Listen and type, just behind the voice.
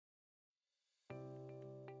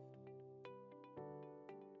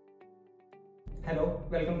Hello,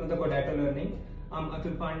 welcome to the Potato Learning. I'm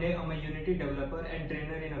Atul Pandey. I'm a Unity developer and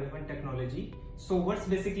trainer in Avivan technology. So what's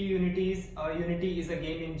basically Unity is? Unity is a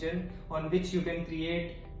game engine on which you can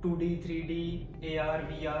create 2D, 3D, AR,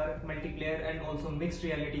 VR, multiplayer and also mixed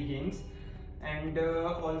reality games. And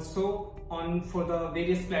also for the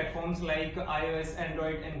various platforms like iOS,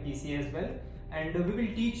 Android and PC as well. And we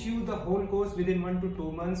will teach you the whole course within 1 to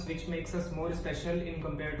 2 months, which makes us more special in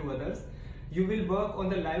compared to others. You will work on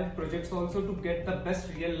the live projects also to get the best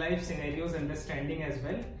real life scenarios understanding as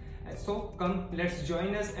well. So come, let's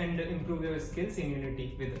join us and improve your skills in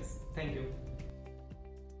Unity with us. Thank you.